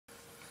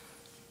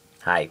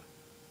Hi.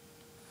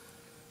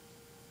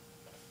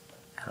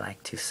 I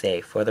like to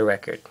say, for the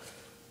record,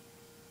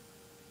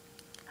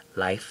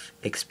 life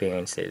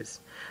experiences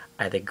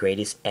are the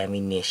greatest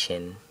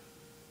ammunition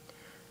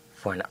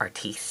for an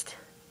artiste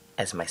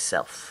as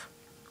myself.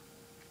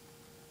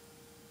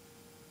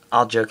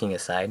 All joking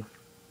aside,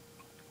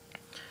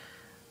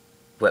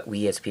 what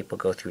we as people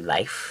go through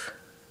life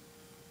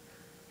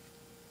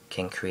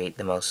can create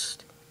the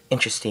most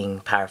interesting,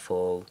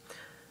 powerful,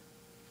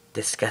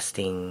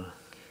 disgusting,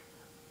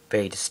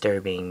 very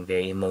disturbing,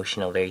 very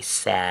emotional, very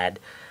sad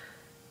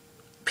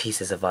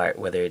pieces of art,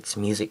 whether it's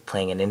music,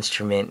 playing an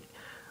instrument,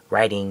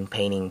 writing,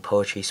 painting,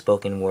 poetry,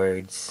 spoken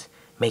words,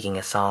 making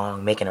a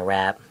song, making a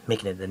rap,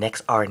 making it the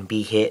next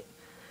R&B hit,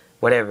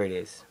 whatever it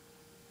is.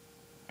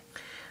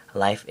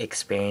 Life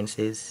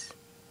experiences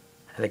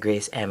are the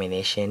greatest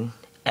ammunition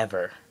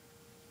ever.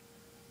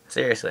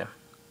 Seriously,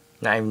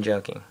 not even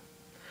joking.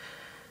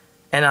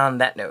 And on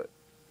that note,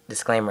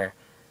 disclaimer,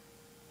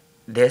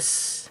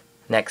 this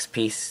next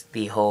piece,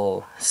 the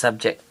whole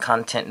subject,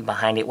 content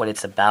behind it, what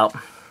it's about,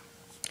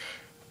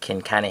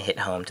 can kind of hit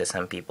home to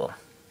some people.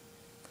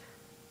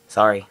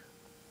 Sorry.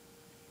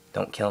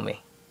 Don't kill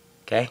me.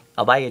 Okay?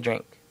 I'll buy you a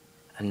drink.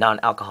 A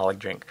non-alcoholic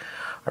drink.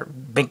 Or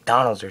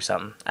McDonald's or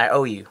something. I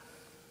owe you.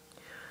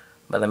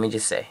 But let me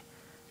just say,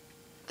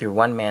 through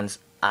one man's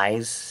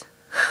eyes,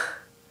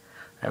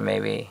 or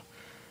maybe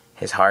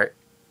his heart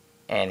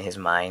and his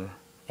mind,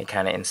 it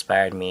kind of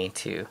inspired me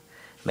to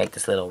make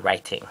this little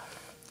writing.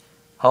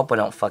 Hope I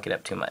don't fuck it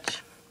up too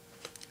much.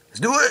 Let's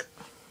do it!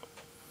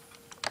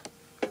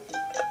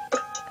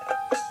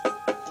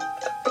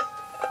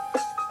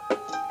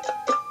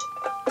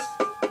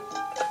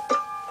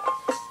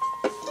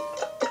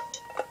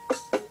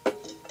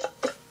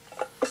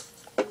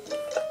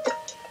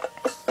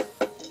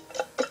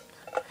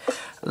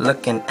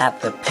 Looking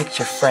at the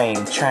picture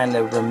frame, trying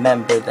to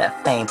remember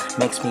that fame,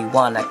 makes me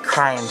wanna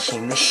cry and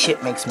shame. This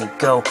shit makes me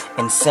go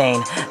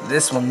insane.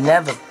 This will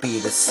never be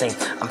the same.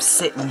 I'm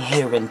sitting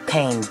here in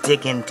pain,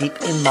 digging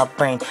deep in my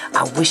brain.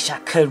 I wish I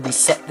could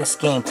reset this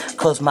game.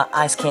 Close my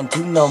eyes, can't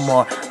do no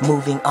more.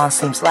 Moving on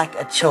seems like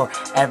a chore.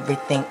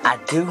 Everything I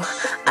do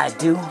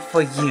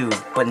for you.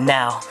 But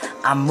now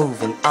I'm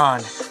moving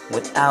on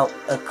without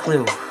a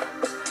clue.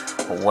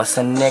 What's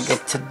a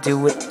nigga to do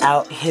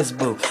without his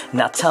boo?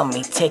 Now tell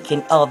me,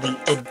 taking all the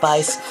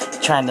advice,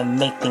 trying to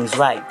make things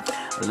right.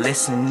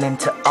 Listening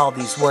to all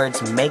these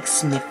words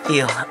makes me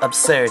feel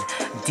absurd.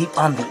 Deep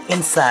on the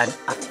inside,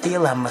 I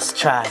feel I must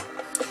try.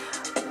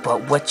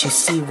 But what you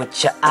see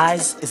with your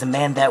eyes is a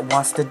man that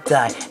wants to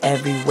die.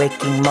 Every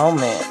waking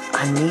moment,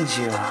 I need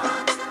you.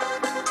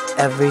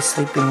 Every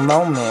sleeping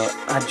moment,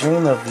 I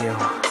dream of you.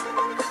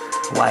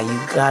 Why you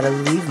gotta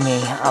leave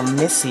me? I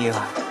miss you.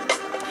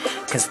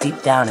 Cause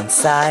deep down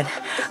inside,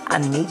 I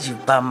need you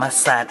by my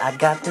side. I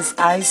got this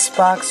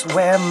icebox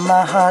where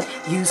my heart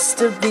used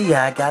to be.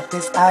 I got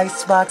this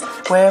icebox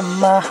where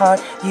my heart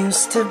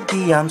used to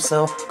be. I'm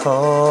so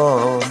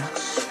cold.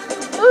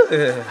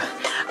 Ooh,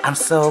 I'm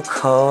so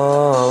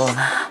cold.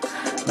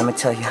 Let me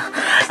tell you,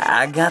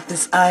 I got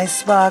this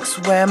icebox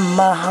where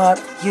my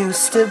heart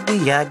used to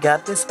be. I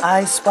got this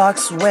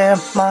icebox where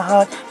my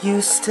heart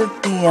used to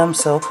be. I'm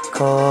so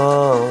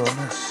cold.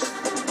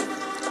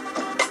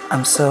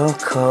 I'm so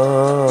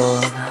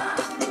cold.